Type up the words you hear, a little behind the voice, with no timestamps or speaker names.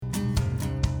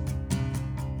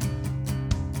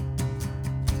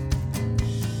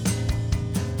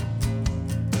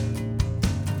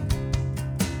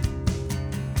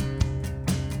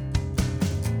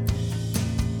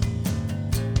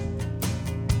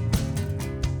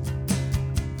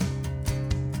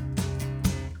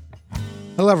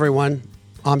Hello, everyone.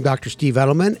 I'm Dr. Steve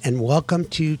Edelman, and welcome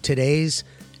to today's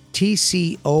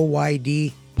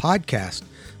TCOYD podcast.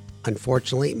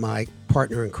 Unfortunately, my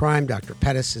partner in crime, Dr.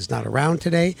 Pettis, is not around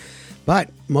today, but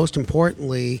most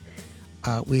importantly,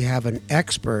 we have an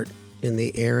expert in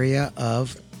the area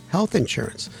of health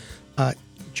insurance,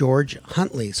 George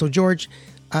Huntley. So, George,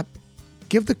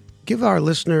 give our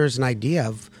listeners an idea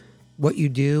of what you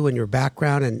do and your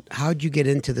background and how'd you get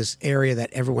into this area that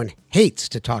everyone hates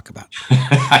to talk about.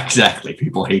 Exactly.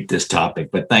 People hate this topic,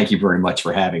 but thank you very much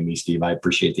for having me, Steve. I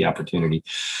appreciate the opportunity.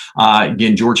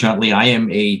 Again, George Huntley, I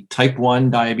am a type 1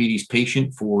 diabetes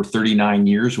patient for 39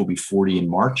 years. We'll be 40 in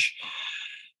March.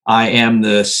 I am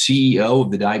the CEO of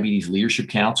the Diabetes Leadership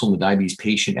Council and the Diabetes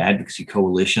Patient Advocacy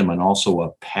Coalition. I'm also a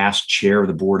past chair of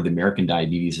the board of the American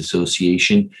Diabetes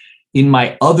Association. In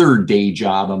my other day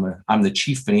job, I'm the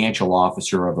chief financial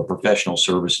officer of a professional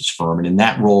services firm. And in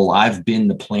that role, I've been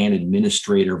the plan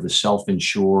administrator of the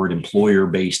self-insured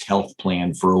employer-based health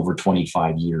plan for over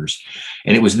 25 years.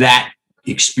 And it was that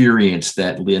experience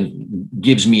that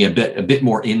gives me a bit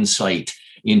more insight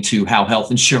into how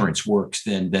health insurance works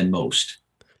than most.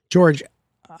 George,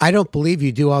 I don't believe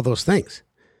you do all those things.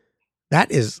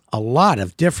 That is a lot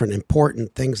of different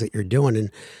important things that you're doing.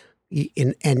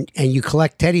 And you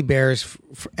collect teddy bears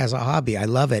as a hobby. I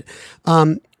love it.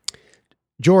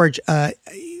 George,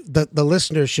 the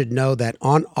listeners should know that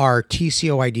on our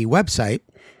TCOID website,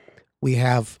 we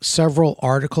have several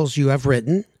articles you have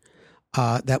written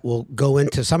that will go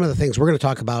into some of the things we're going to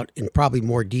talk about in probably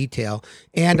more detail.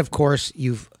 And of course,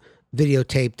 you've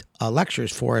videotaped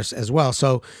lectures for us as well.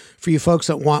 So for you folks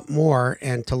that want more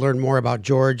and to learn more about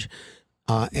George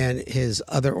and his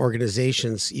other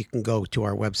organizations, you can go to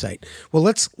our website. Well,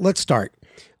 let's start.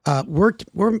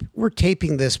 We're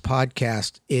taping this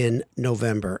podcast in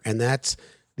November, and that's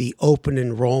the open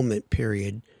enrollment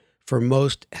period for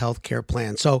most healthcare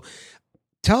plans. So,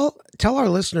 tell our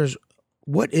listeners,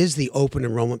 what is the open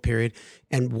enrollment period,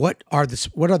 and what are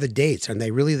the dates? Are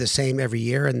they really the same every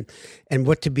year, and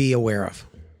what to be aware of?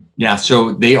 Yeah,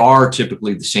 so they are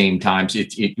typically the same times.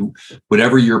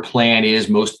 Whatever your plan is,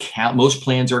 most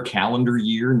plans are calendar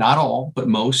year, not all, but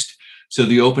most. So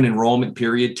the open enrollment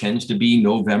period tends to be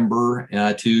November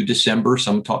to December.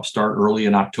 Some start early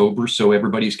in October. So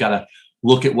everybody's got to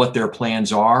look at what their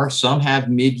plans are. Some have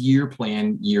mid-year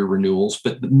plan year renewals,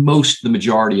 but the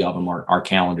majority of them are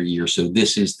calendar year. So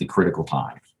this is the critical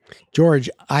time. George,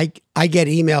 I get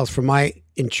emails from my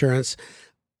insurance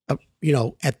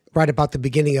at right about the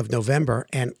beginning of November,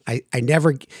 and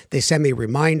they send me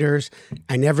reminders.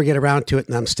 I never get around to it,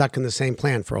 and I'm stuck in the same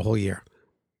plan for a whole year.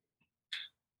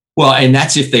 Well, and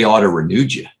that's if they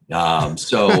auto-renewed you.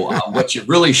 So what you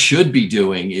really should be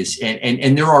doing is,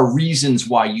 and there are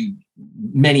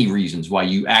many reasons why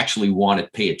you actually want to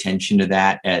pay attention to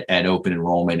that at open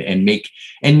enrollment and make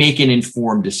an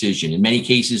informed decision. In many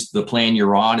cases, the plan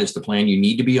you're on is the plan you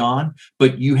need to be on,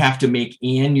 but you have to make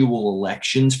annual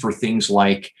elections for things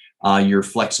like your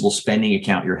flexible spending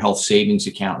account, your health savings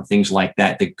account, and things like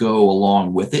that go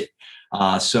along with it.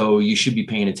 So you should be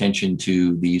paying attention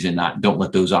to these and don't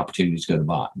let those opportunities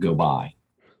go by.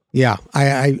 Yeah,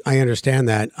 I understand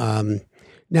that.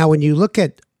 Now, when you look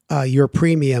at your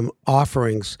premium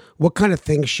offerings, what kind of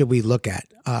things should we look at?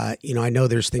 I know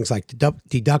there's things like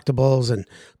deductibles and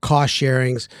cost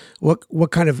sharings.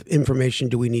 What kind of information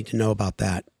do we need to know about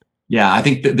that? Yeah, I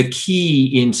think the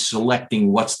key in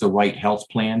selecting what's the right health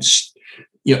plan,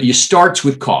 you starts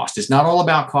with cost. It's not all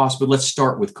about cost, but let's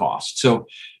start with cost. So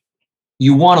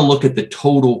you want to look at the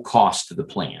total cost of the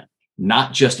plan,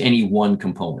 not just any one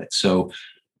component. So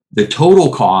the total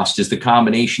cost is the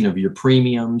combination of your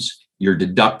premiums, your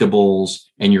deductibles,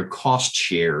 and your cost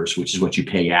shares, which is what you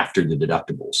pay after the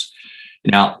deductibles.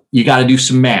 Now, you got to do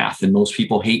some math, and most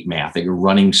people hate math. They go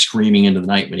running, screaming into the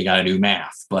night when you got to do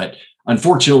math. But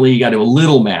unfortunately, you got to do a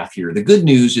little math here. The good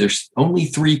news, there's only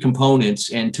 3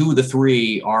 components, and 2 of the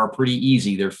 3 are pretty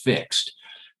easy. They're fixed.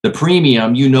 The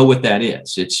premium, you know what that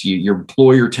is. It's your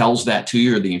employer tells that to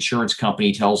you, or the insurance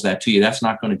company tells that to you. That's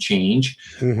not going to change.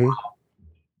 Mm-hmm.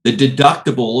 The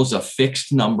deductible is a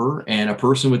fixed number, and a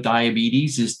person with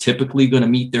diabetes is typically going to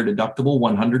meet their deductible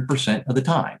 100% of the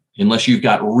time, unless you've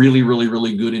got really, really,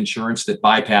 really good insurance that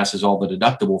bypasses all the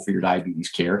deductible for your diabetes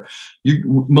care.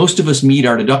 Most of us meet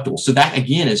our deductible. So that,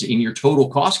 again, is in your total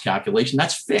cost calculation.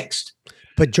 That's fixed.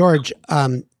 But George,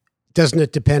 doesn't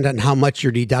it depend on how much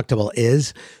your deductible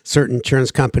is? Certain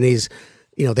insurance companies,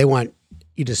 they want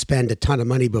you to spend a ton of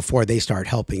money before they start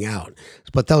helping out.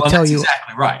 But they'll tell you.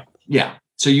 Exactly right. Yeah.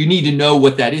 So you need to know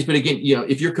what that is. But again,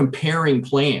 if you're comparing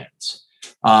plans,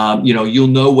 you'll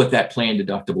know what that plan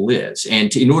deductible is.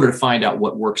 And in order to find out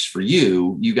what works for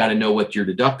you, you got to know what your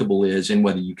deductible is and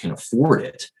whether you can afford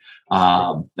it.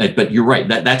 But you're right,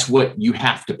 that's what you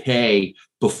have to pay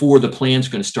before the plan's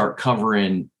going to start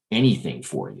covering anything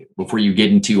for you, before you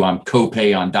get into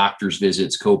copay on doctor's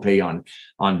visits, copay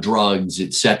on drugs,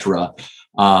 etc.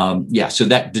 So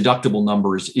that deductible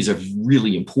number is a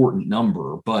really important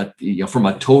number, but from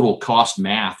a total cost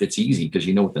math, it's easy because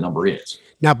you know what the number is.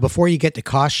 Now, before you get to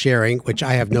cost sharing, which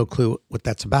I have no clue what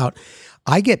that's about,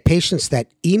 I get patients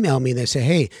that email me and they say,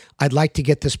 hey, I'd like to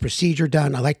get this procedure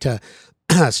done. I'd like to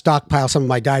stockpile some of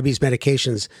my diabetes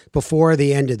medications before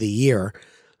the end of the year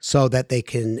so that they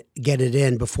can get it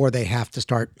in before they have to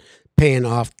start paying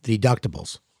off the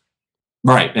deductibles.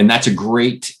 Right. And that's a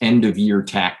great end of year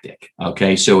tactic.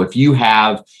 Okay. So if you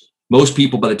have most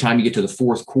people, by the time you get to the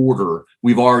fourth quarter,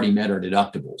 we've already met our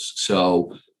deductibles.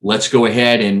 So let's go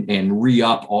ahead and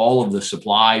re-up all of the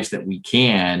supplies that we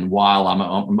can while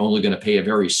I'm only going to pay a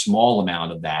very small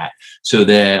amount of that so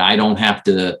that I don't have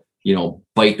to,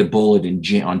 bite the bullet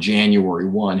on January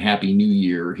 1. Happy New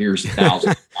Year. Here's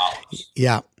 $1,000.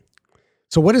 Yeah.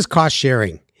 So what is cost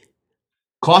sharing?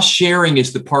 Cost sharing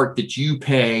is the part that you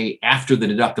pay after the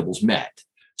deductible's met.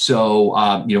 So,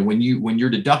 when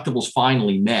your deductible's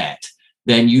finally met,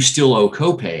 then you still owe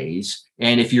copays.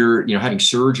 And if you're, having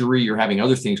surgery or having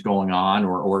other things going on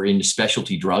or in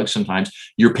specialty drugs, sometimes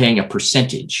you're paying a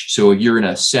percentage. So if you're in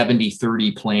a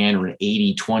 70-30 plan or an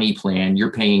 80-20 plan,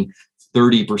 you're paying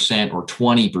 30% or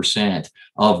 20%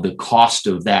 of the cost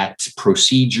of that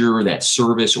procedure, that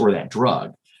service, or that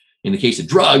drug. In the case of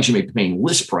drugs, you may be paying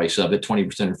list price of it, 20%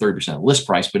 or 30% of list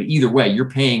price, but either way, you're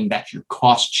paying, that's your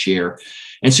cost share.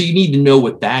 And so you need to know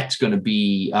what that's going to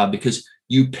be because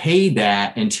you pay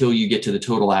that until you get to the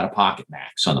total out-of-pocket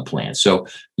max on the plan. So,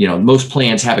 most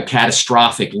plans have a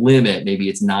catastrophic limit. Maybe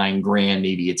it's $9,000,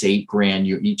 maybe it's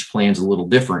 $8,000. Each plan's a little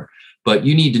different, but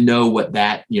you need to know what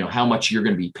that, how much you're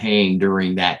going to be paying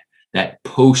during that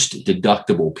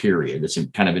post-deductible period. That's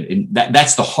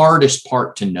that's the hardest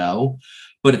part to know.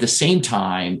 But at the same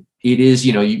time, it is,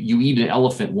 you eat an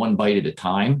elephant one bite at a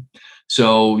time.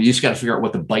 So you just got to figure out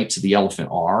what the bites of the elephant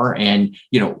are. And,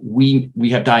 we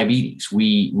have diabetes.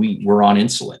 We're on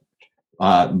insulin.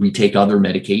 We take other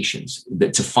medications.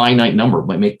 That's a finite number,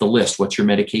 but make the list. What's your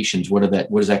medications? What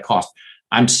does that cost?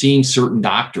 I'm seeing certain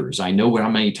doctors. I know how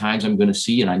many times I'm going to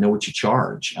see, and I know what you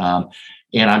charge.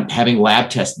 And I'm having lab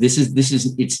tests.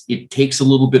 It takes a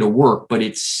little bit of work, but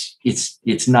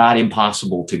it's not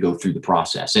impossible to go through the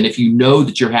process. And if you know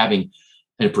that you're having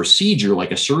a procedure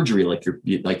like a surgery,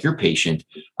 like your patient,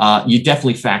 you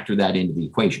definitely factor that into the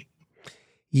equation.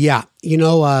 Yeah.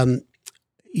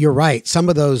 You're right. Some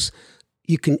of those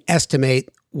you can estimate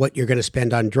what you're going to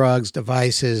spend on drugs,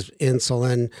 devices,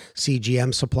 insulin,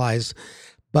 CGM supplies,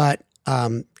 but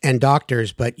and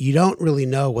doctors, but you don't really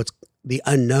know what's the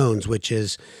unknowns, which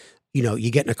is,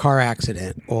 you get in a car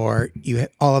accident or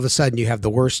all of a sudden you have the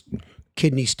worst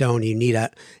kidney stone, you need a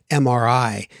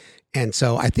MRI. And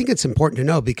so I think it's important to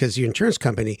know because your insurance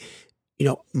company,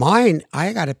 mine,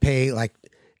 I got to pay I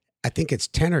think it's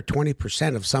 10 or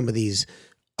 20% of some of these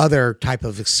other type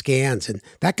of scans. And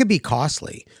that could be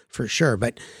costly for sure.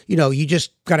 But, you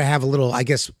just got to have a little, I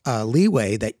guess,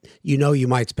 leeway that, you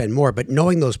might spend more, but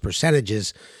knowing those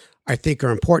percentages I think are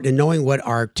important, and knowing what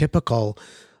are typical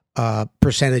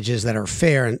percentages that are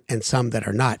fair and some that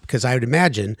are not, because I would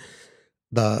imagine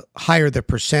the higher the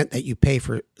percent that you pay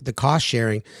for the cost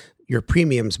sharing, your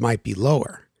premiums might be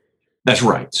lower. That's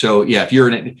right. So yeah, if you're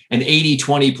in an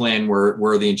 80-20 plan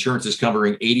where the insurance is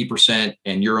covering 80%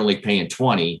 and you're only paying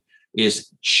 20,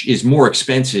 is more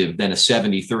expensive than a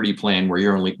 70-30 plan where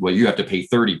you have to pay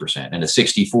 30%, and a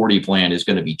 60-40 plan is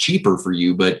going to be cheaper for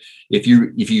you. But if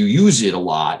you use it a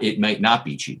lot, it might not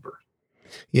be cheaper.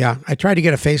 Yeah. I tried to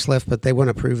get a facelift, but they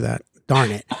wouldn't approve that.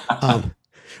 Darn it.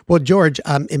 Well, George,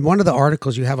 in one of the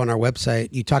articles you have on our website,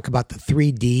 you talk about the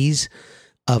 3 Ds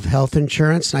of health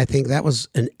insurance. And I think that was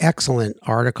an excellent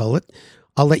article.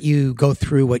 I'll let you go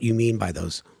through what you mean by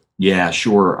those. Yeah,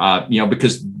 sure.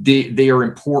 Because they are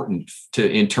important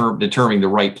in determining the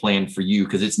right plan for you,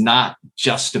 because it's not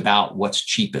just about what's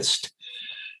cheapest,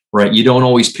 right? You don't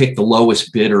always pick the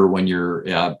lowest bidder when you're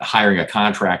hiring a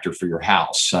contractor for your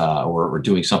house or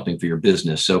doing something for your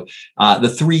business. So the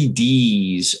 3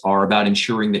 Ds are about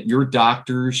ensuring that your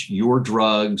doctors, your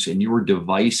drugs, and your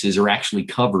devices are actually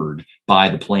covered by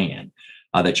the plan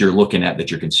that you're looking at, that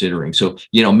you're considering. So,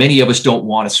 many of us don't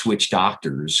want to switch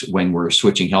doctors when we're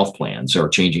switching health plans or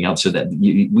changing health. So that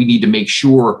we need to make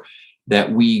sure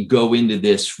that we go into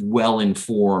this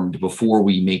well-informed before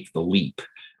we make the leap.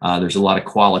 There's a lot of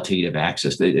qualitative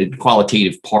access,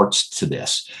 qualitative parts to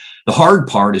this. The hard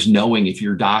part is knowing if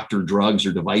your doctor, drugs,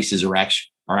 or devices are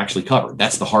actually covered.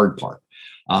 That's the hard part,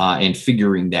 and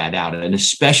figuring that out. And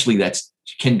especially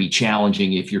can be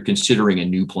challenging if you're considering a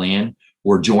new plan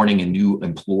or joining a new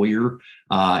employer,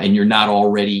 and you're not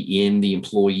already in the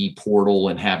employee portal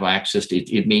and have access to it.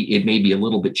 It may be a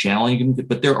little bit challenging,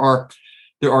 but there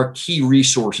are key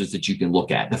resources that you can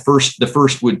look at. The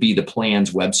first would be the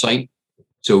plan's website.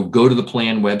 So go to the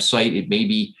plan website. It may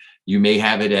be, you may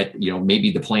have it at,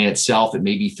 maybe the plan itself. It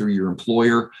may be through your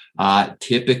employer.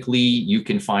 Typically, you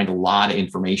can find a lot of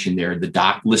information there.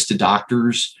 The list of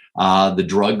doctors, the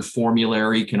drug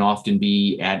formulary can often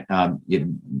be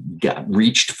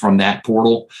reached from that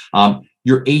portal.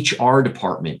 Your HR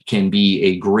department can be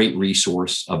a great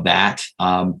resource of that.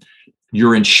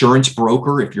 Your insurance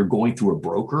broker, if you're going through a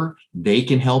broker, they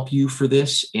can help you for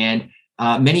this. And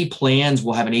many plans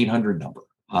will have an 800 number.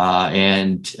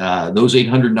 And those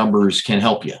 800 numbers can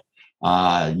help you.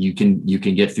 You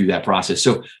can get through that process.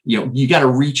 So, you got to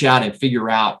reach out and figure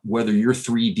out whether your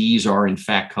 3Ds are in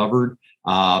fact covered,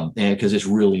 and because it's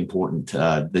really important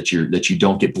that you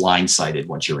don't get blindsided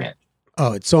once you're in.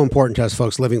 Oh, it's so important to us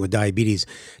folks living with diabetes.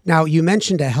 Now, you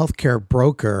mentioned a healthcare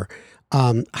broker.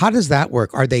 How does that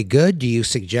work? Are they good? Do you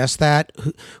suggest that?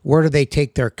 Where do they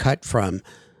take their cut from?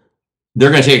 They're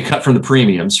going to take a cut from the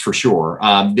premiums for sure.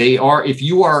 If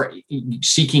you are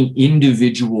seeking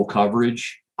individual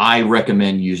coverage, I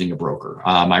recommend using a broker.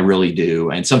 I really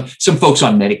do. And some folks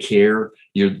on Medicare,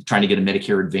 you're trying to get a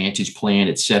Medicare Advantage plan,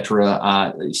 et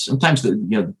cetera. Sometimes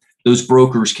those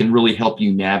brokers can really help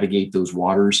you navigate those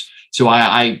waters. So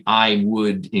I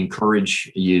would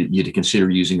encourage you to consider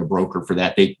using a broker for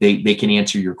that. They can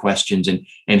answer your questions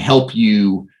and help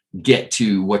you get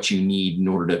to what you need in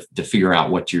order to figure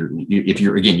out your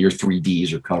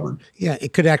 3Ds are covered. Yeah,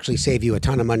 it could actually save you a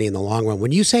ton of money in the long run.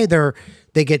 When you say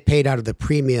they get paid out of the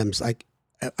premiums, like,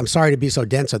 I'm sorry to be so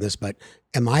dense on this, but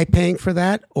am I paying for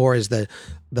that, or is the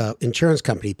insurance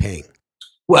company paying?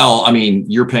 Well, I mean,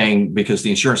 you're paying because the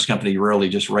insurance company rarely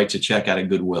just writes a check out of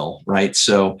goodwill, right?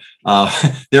 So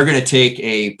they're going to take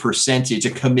a percentage,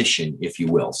 a commission, if you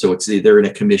will. So they're in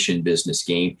a commission business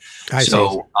game.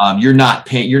 You're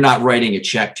not writing a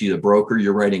check to the broker.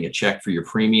 You're writing a check for your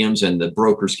premiums, and the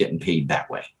broker's getting paid that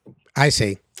way. I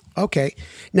see. Okay.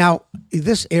 Now,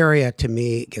 this area to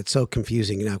me gets so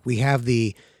confusing. We have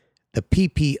the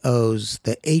PPOs,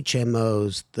 the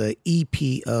HMOs, the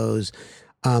EPOs.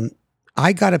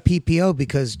 I got a PPO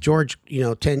because George,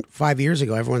 5 years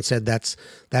ago, everyone said that's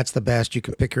the best. You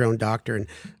can pick your own doctor.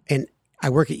 And I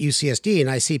work at UCSD and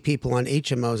I see people on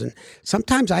HMOs, and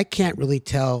sometimes I can't really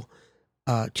tell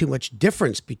too much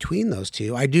difference between those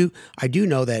two. I do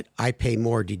know that I pay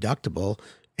more deductible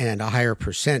and a higher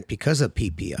percent because of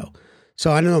PPO.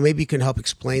 So I don't know, maybe you can help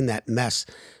explain that mess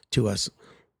to us.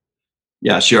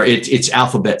 Yeah, sure. It's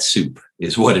alphabet soup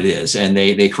is what it is. And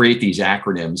they create these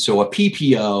acronyms. So a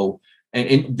PPO,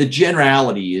 and the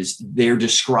generality is they're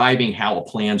describing how a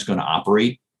plan's going to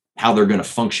operate, how they're going to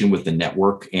function with the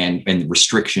network and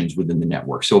restrictions within the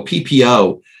network. So a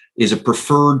PPO is a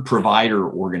preferred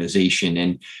provider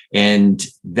organization. And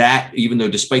that, even though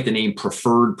despite the name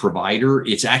preferred provider,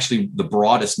 it's actually the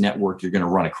broadest network you're going to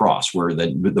run across, where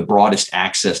the broadest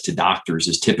access to doctors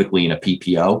is typically in a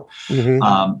PPO.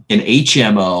 Mm-hmm. An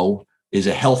HMO is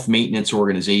a health maintenance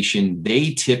organization.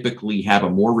 They typically have a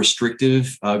more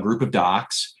restrictive group of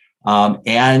docs.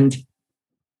 And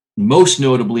most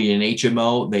notably in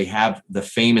HMO, they have the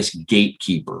famous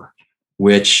gatekeeper,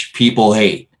 which people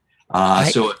hate.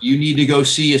 So if you need to go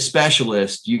see a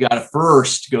specialist, you got to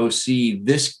first go see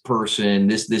this person,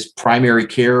 this primary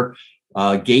care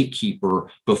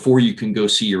gatekeeper, before you can go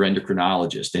see your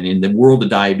endocrinologist. And in the world of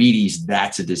diabetes,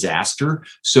 that's a disaster.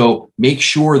 So make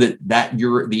sure that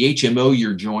the HMO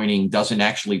you're joining doesn't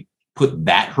actually put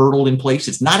that hurdle in place.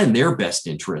 It's not in their best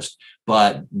interest,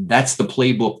 but that's the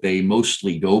playbook they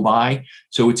mostly go by.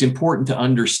 So it's important to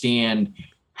understand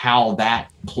how that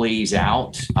plays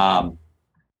out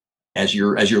as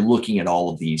you're looking at all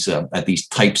of these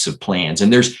types of plans.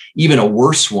 And there's even a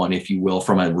worse one, if you will,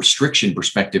 from a restriction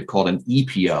perspective, called an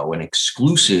EPO, an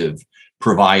exclusive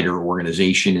provider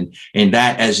organization. And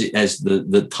that, as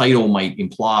the title might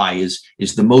imply,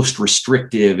 is the most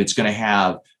restrictive. It's going to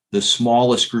have the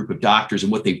smallest group of doctors.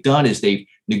 And what they've done is they've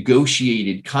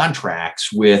negotiated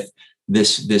contracts with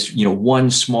this one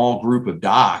small group of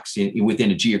docs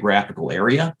within a geographical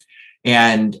area.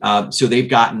 And so they've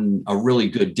gotten a really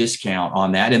good discount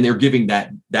on that, and they're giving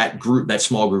that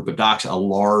small group of docs a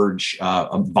large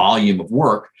volume of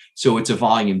work. So it's a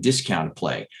volume discount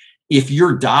play. If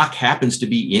your doc happens to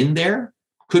be in there,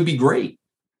 could be great.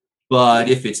 But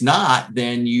if it's not,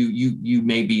 then you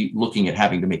may be looking at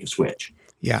having to make a switch.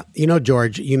 Yeah. You know,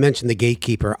 George, you mentioned the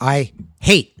gatekeeper. I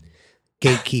hate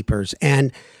gatekeepers.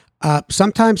 And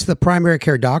sometimes the primary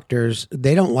care doctors,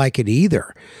 they don't like it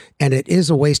either. And it is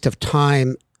a waste of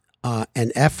time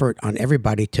and effort on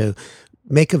everybody to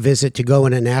make a visit, to go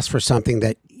in and ask for something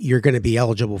that you're going to be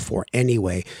eligible for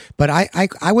anyway. But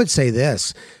I would say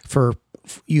this for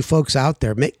you folks out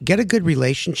there, get a good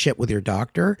relationship with your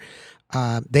doctor.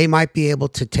 They might be able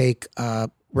to take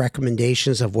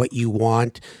recommendations of what you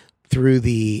want through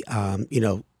the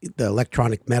the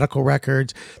electronic medical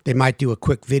records. They might do a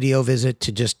quick video visit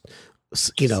to just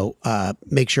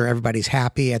make sure everybody's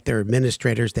happy at their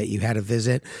administrators that you had a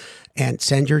visit, and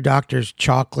send your doctors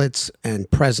chocolates and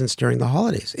presents during the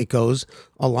holidays. It goes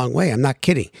a long way. I'm not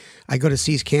kidding. I go to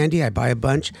See's Candy, I buy a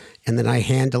bunch, and then I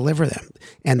hand deliver them.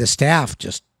 And the staff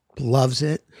just loves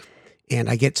it, and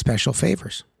I get special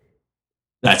favors.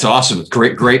 That's awesome.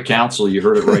 Great counsel. You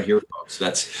heard it right here, folks.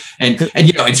 And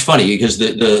it's funny because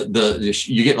the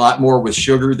you get a lot more with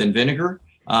sugar than vinegar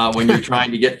when you're trying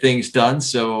to get things done.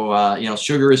 So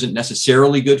sugar isn't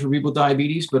necessarily good for people with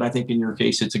diabetes, but I think in your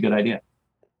case, it's a good idea.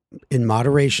 In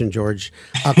moderation, George.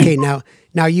 Okay,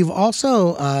 now you've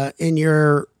also in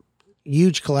your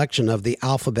huge collection of the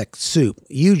alphabet soup,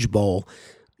 huge bowl,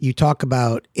 you talk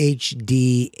about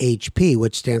HDHP,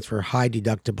 which stands for High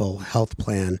Deductible Health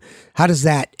Plan. How does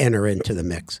that enter into the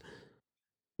mix?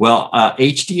 Well,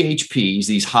 HDHPs,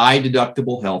 these high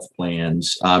deductible health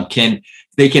plans, can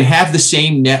have the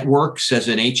same networks as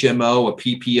an HMO, a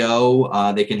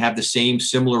PPO. They can have the same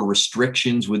similar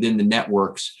restrictions within the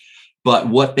networks. But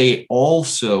what they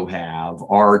also have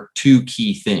are two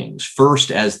key things.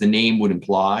 First, as the name would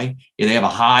imply, they have a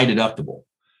high deductible.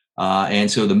 And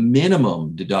so the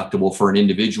minimum deductible for an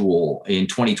individual in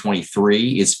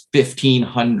 2023 is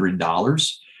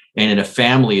 $1,500. And in a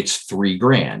family, it's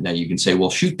 $3,000. Now you can say,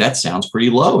 well, shoot, that sounds pretty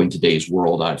low in today's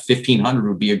world. 1,500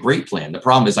 would be a great plan. The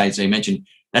problem is, as I mentioned,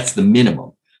 that's the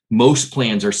minimum. Most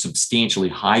plans are substantially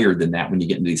higher than that when you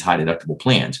get into these high deductible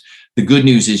plans. The good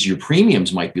news is your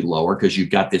premiums might be lower because you've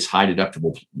got this high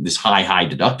deductible, this high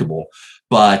deductible.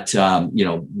 But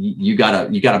you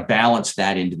gotta balance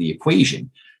that into the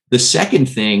equation. The second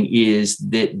thing is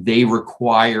that they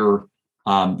require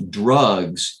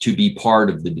drugs to be part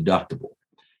of the deductible.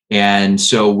 And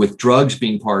so with drugs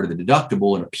being part of the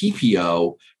deductible in a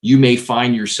PPO, you may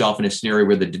find yourself in a scenario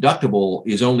where the deductible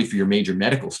is only for your major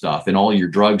medical stuff and all your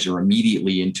drugs are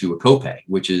immediately into a copay,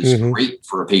 which is great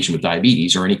for a patient with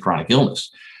diabetes or any chronic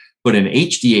illness. But in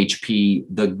HDHP,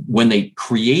 when they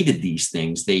created these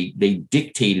things, they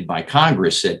dictated by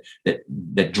Congress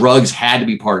that drugs had to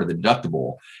be part of the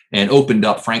deductible, and opened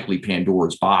up, frankly,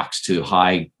 Pandora's box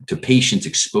to patients'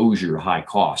 exposure to high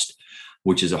cost,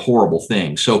 which is a horrible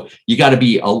thing. So you got to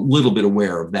be a little bit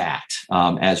aware of that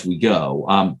as we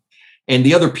go. And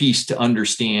the other piece to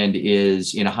understand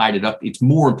is it's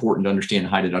more important to understand a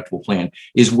high deductible plan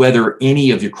is whether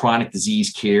any of your chronic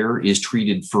disease care is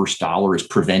treated first dollar as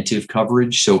preventive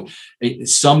coverage. So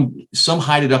some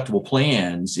high deductible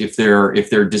plans, if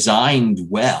they're designed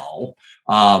well,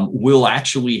 will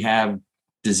actually have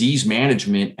disease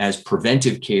management as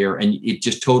preventive care, and it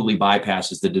just totally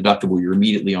bypasses the deductible. You're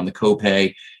immediately on the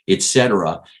copay, et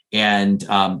cetera. And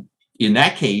in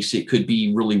that case, it could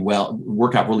be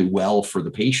work out really well for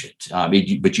the patient.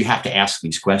 But you have to ask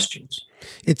these questions.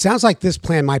 It sounds like this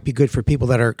plan might be good for people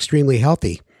that are extremely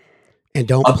healthy and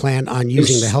don't plan on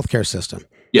using the healthcare system.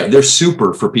 Yeah, they're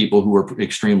super for people who are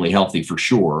extremely healthy, for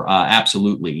sure.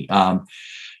 Absolutely.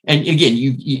 And again,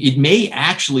 it may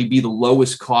actually be the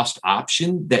lowest cost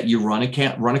option that you run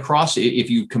across if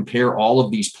you compare all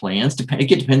of these plans.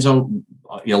 It depends on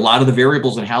a lot of the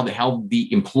variables and how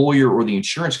the employer or the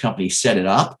insurance company set it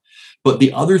up. But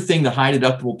the other thing the high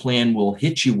deductible plan will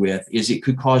hit you with is it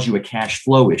could cause you a cash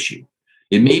flow issue.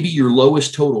 It may be your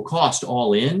lowest total cost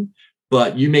all in,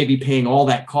 but you may be paying all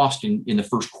that cost in the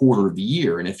first quarter of the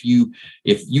year. And if you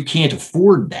can't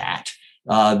afford that,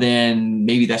 then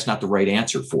maybe that's not the right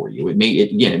answer for you. It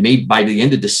may by the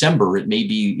end of December, it may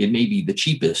be the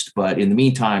cheapest, but in the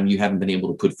meantime, you haven't been able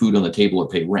to put food on the table or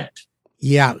pay rent.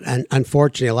 Yeah. And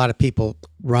unfortunately, a lot of people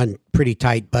run pretty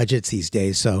tight budgets these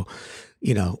days. So,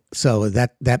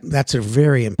 that's a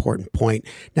very important point.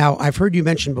 Now, I've heard you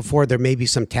mention before, there may be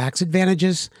some tax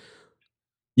advantages.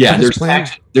 Yeah,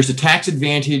 there's a tax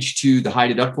advantage to the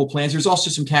high deductible plans. There's also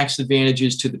some tax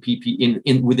advantages to the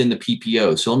within the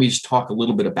PPO. So let me just talk a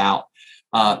little bit about,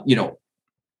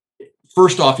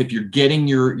 first off, if you're getting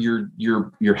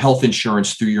your health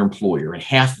insurance through your employer, and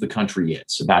half of the country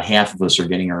is, about half of us are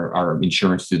getting our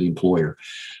insurance through the employer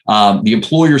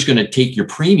is going to take your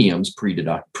premiums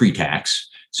pre-tax.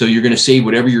 So you're going to save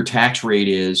whatever your tax rate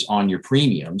is on your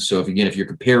premiums. So if you're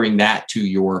comparing that to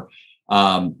your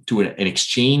to an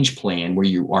exchange plan where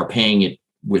you are paying it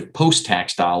with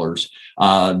post-tax dollars,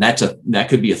 that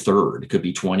could be a third. It could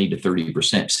be 20 to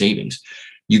 30% savings.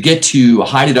 You get to a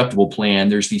high deductible plan,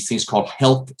 there's these things called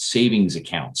health savings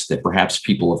accounts that perhaps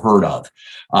people have heard of.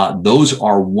 Those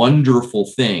are wonderful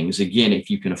things. Again, if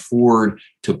you can afford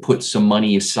to put some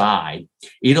money aside,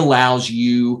 it allows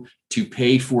you to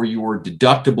pay for your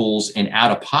deductibles and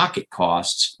out-of-pocket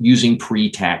costs using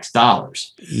pre-tax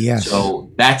dollars. Yes.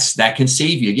 So that can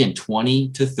save you, again, 20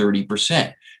 to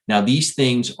 30%. Now, these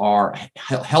things are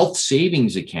health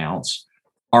savings accounts,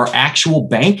 are actual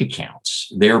bank accounts.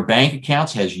 Their bank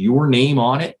accounts has your name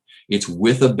on it. It's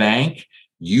with a bank.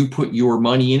 You put your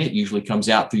money in it, usually comes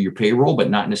out through your payroll, but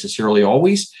not necessarily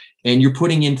always. And you're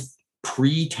putting in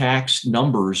pre-tax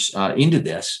numbers into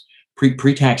this,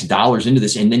 pre-tax dollars into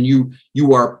this. And then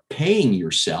you are paying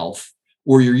yourself,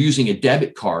 or you're using a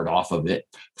debit card off of it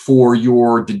for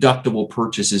your deductible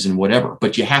purchases and whatever.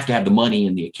 But you have to have the money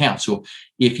in the account. So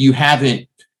if you haven't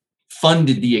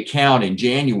funded the account in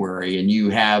January and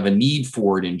you have a need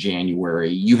for it in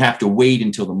January, you have to wait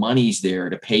until the money's there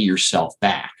to pay yourself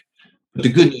back. But the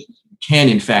good news, you can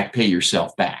in fact pay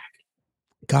yourself back.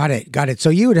 Got it.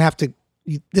 So you would have to,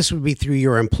 this would be through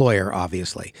your employer,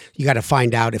 obviously. You got to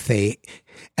find out if is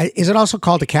it also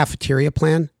called a cafeteria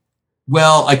plan?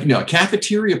 Well, a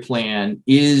cafeteria plan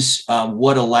is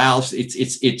what allows,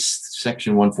 it's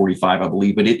section 145, I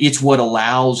believe, but it's what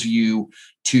allows you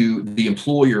to the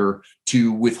employer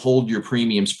to withhold your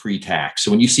premiums pre-tax.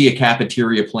 So when you see a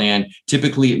cafeteria plan,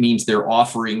 typically it means they're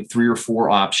offering 3 or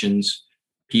 4 options,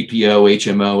 PPO,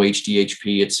 HMO,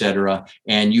 HDHP, et cetera,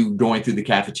 and you going through the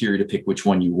cafeteria to pick which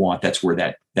one you want. That's where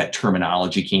that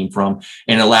terminology came from,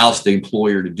 and it allows the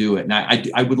employer to do it. And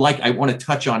I want to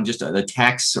touch on just the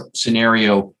tax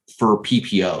scenario for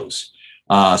PPOs.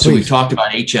 So we've talked about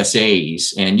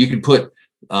HSAs, and you can put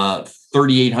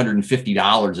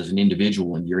 $3,850 as an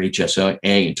individual in your HSA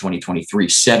in 2023,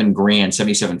 $7,000,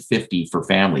 $7,750 for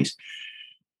families.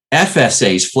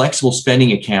 FSAs, flexible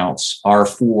spending accounts, are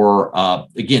for,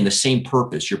 again, the same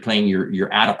purpose. You're paying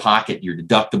your out-of-pocket, your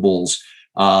deductibles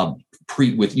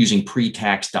with using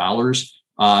pre-tax dollars.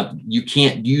 You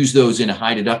can't use those in a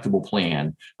high deductible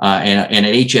plan. And an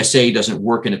HSA doesn't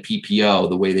work in a PPO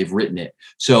the way they've written it.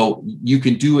 So you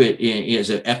can do it as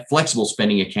a flexible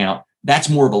spending account. That's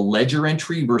more of a ledger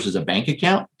entry versus a bank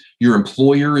account. Your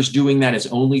employer is doing that. It's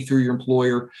only through your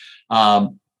employer.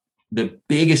 The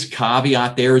biggest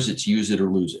caveat there is it's use it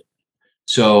or lose it.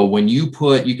 So when you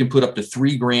can put up to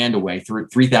 $3,000 away,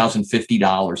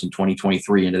 $3,050 in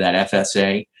 2023 into that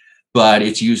FSA, but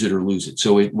it's use it or lose it.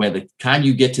 So when the time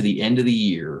you get to the end of the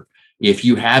year, if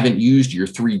you haven't used your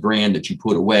 $3,000 that you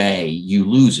put away, you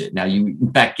lose it. Now you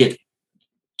in fact get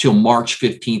till March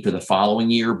 15th of the following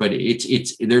year, but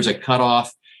there's a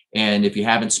cutoff. And if you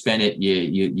haven't spent it,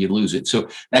 you lose it. So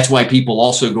that's why people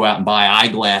also go out and buy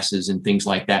eyeglasses and things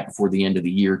like that before the end of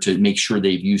the year to make sure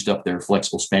they've used up their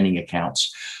flexible spending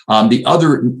accounts. The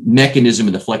other mechanism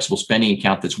in the flexible spending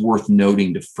account that's worth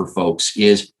noting for folks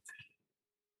is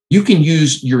you can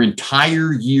use your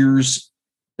entire year's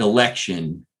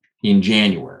election in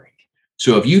January.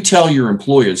 So if you tell your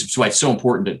employers, that's why it's so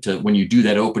important to when you do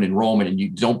that open enrollment and you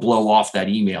don't blow off that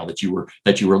email that you were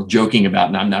joking about,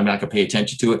 and I'm not going to pay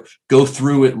attention to it. Go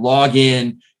through it, log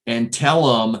in, and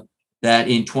tell them that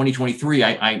in 2023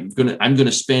 I'm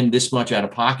gonna spend this much out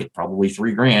of pocket, probably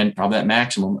 $3,000, probably that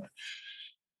maximum.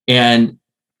 And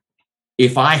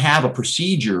if I have a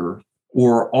procedure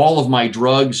or all of my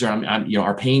drugs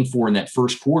are paying for in that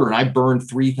first quarter, and I burned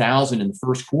 $3,000 in the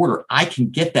first quarter, I can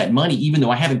get that money even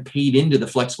though I haven't paid into the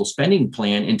flexible spending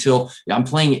plan until I'm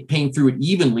paying through it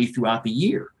evenly throughout the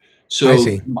year. So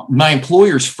my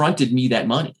employers fronted me that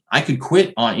money. I could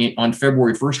quit on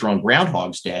February 1st or on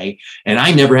Groundhog's Day, and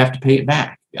I never have to pay it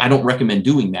back. I don't recommend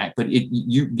doing that, but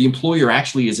the employer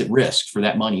actually is at risk for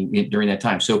that money during that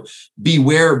time. So be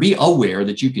aware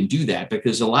that you can do that,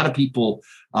 because a lot of people,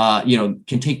 can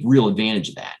take real advantage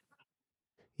of that.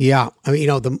 Yeah. I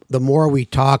mean, the more we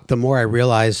talk, the more I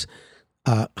realize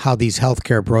how these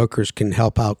healthcare brokers can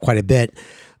help out quite a bit.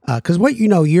 Because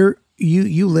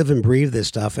you live and breathe this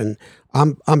stuff, and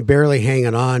I'm barely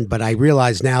hanging on, but I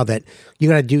realize now that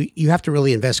you have to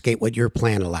really investigate what your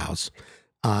plan allows.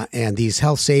 And these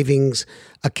health savings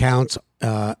accounts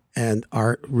and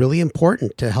are really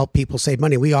important to help people save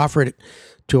money. We offer it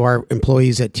to our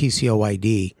employees at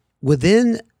TCOID.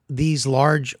 within these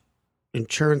large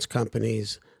insurance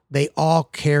companies, they all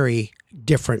carry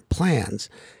different plans.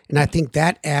 And I think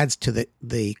that adds to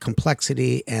the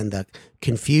complexity and the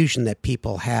confusion that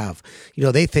people have.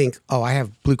 They think, oh, I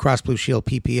have Blue Cross Blue Shield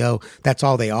PPO. That's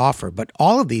all they offer. But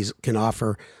all of these can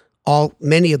offer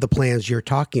many of the plans you're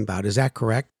talking about. Is that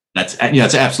correct? That's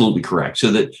absolutely correct.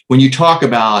 So that when you talk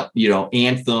about,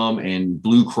 Anthem and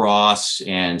Blue Cross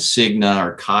and Cigna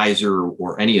or Kaiser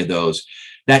or any of those,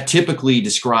 that typically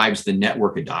describes the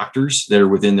network of doctors that are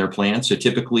within their plan. So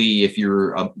typically, if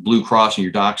you're a Blue Cross and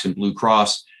your doc's in Blue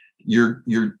Cross, your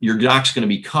doc's going to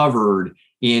be covered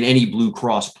in any Blue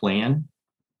Cross plan,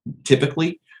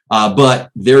 typically. But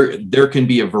there can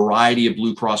be a variety of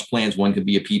Blue Cross plans. One could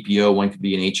be a PPO, one could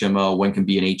be an HMO, one can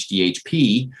be an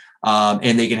HDHP,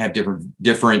 and they can have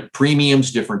different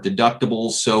premiums, different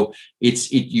deductibles. So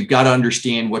you've got to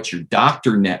understand what's your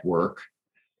doctor network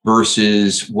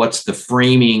versus what's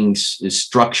the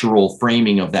structural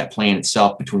framing of that plan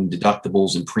itself between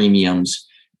deductibles and premiums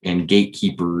and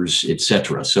gatekeepers, et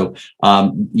cetera. So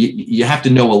you have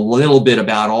to know a little bit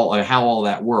about how all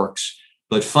that works,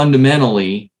 but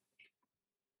fundamentally,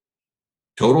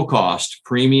 total cost,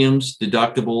 premiums,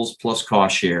 deductibles, plus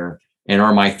cost share, and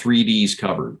are my 3Ds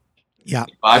covered? Yeah.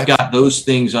 If I've got those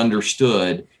things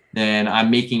understood, then I'm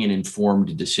making an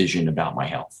informed decision about my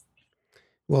health.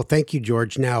 Well, thank you,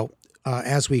 George. Now,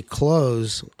 as we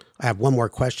close, I have one more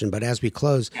question, but as we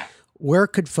close, where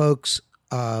could folks,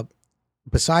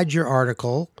 besides your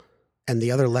article and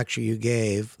the other lecture you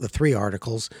gave, the 3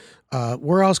 articles,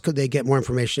 where else could they get more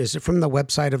information? Is it from the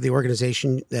website of the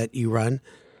organization that you run?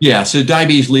 Yeah, so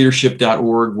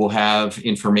diabetesleadership.org will have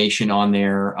information on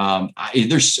there.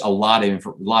 There's a lot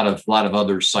of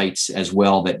other sites as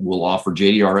well that will offer.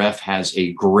 JDRF has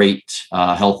a great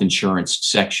health insurance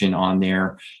section on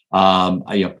there.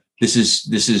 This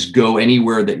is go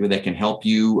anywhere that can help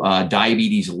you.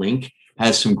 Diabetes Link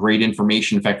has some great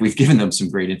information. In fact, we've given them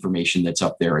some great information that's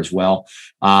up there as well.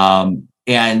 And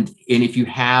if you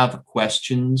have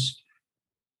questions,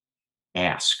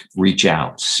 ask, reach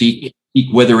out, seek.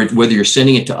 Whether you're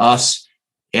sending it to us,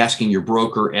 asking your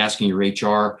broker, asking your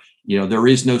HR, there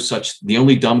is no such. The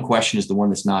only dumb question is the one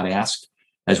that's not asked,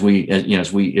 as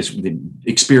the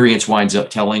experience winds up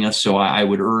telling us. So I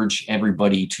would urge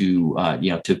everybody to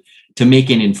make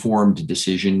an informed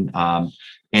decision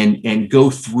and go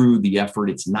through the effort.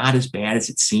 It's not as bad as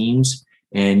it seems,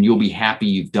 and you'll be happy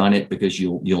you've done it because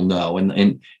you'll know.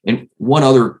 And one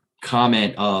other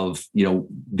comment of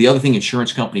the other thing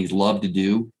insurance companies love to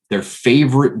do. Their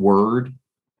favorite word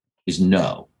is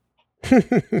no.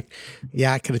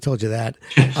 Yeah, I could have told you that.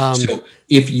 So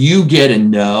if you get a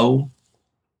no,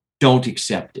 don't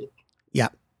accept it. Yeah.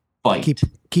 Fight.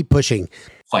 Keep pushing.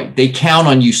 Fight. They count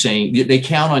on you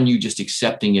just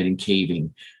accepting it and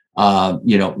caving.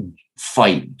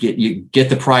 Fight. Get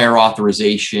the prior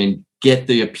authorization. Make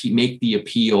the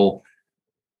appeal.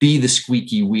 Be the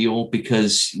squeaky wheel,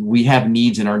 because we have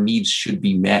needs and our needs should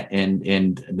be met,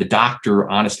 and the doctor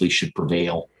honestly should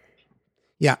prevail.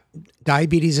 Yeah.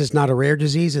 Diabetes is not a rare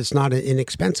disease. It's not an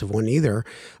inexpensive one either.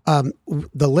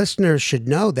 The listeners should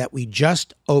know that we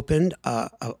just opened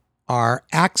our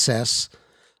access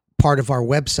part of our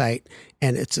website,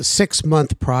 and it's a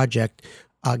 6-month project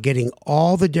getting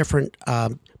all the different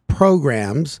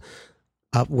programs,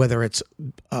 whether it's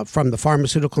from the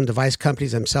pharmaceutical and device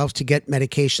companies themselves, to get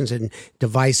medications and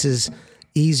devices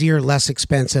easier, less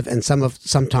expensive, and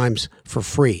sometimes for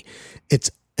free.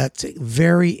 That's a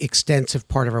very extensive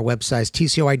part of our website,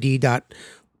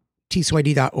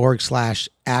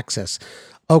 tcoid.org/access.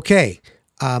 Okay,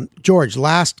 George,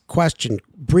 last question,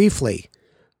 briefly.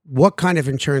 What kind of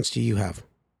insurance do you have?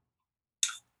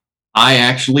 I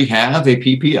actually have a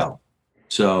PPO.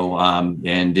 So,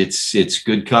 and it's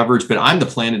good coverage, but I'm the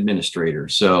plan administrator.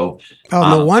 So,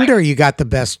 no wonder you got the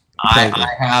best. I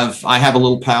have a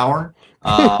little power,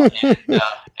 and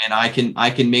I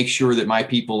can make sure that my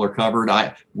people are covered.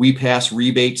 We pass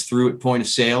rebates through at point of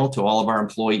sale to all of our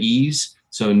employees,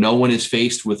 so no one is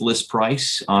faced with list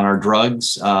price on our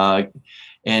drugs.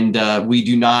 And we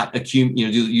do not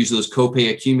use those copay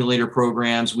accumulator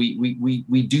programs.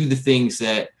 We do the things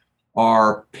that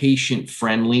are patient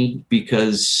friendly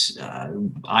because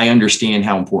I understand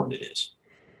how important it is.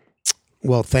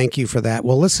 Well, thank you for that.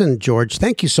 Well, listen, George,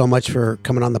 thank you so much for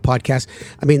coming on the podcast.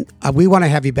 I mean, we want to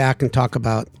have you back and talk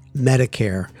about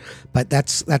Medicare, but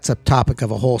that's a topic of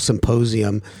a whole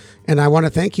symposium. And I want to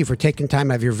thank you for taking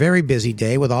time out of your very busy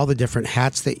day with all the different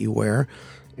hats that you wear.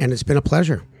 And it's been a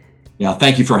pleasure. Yeah,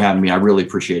 thank you for having me. I really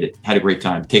appreciate it. Had a great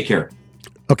time. Take care.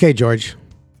 Okay, George.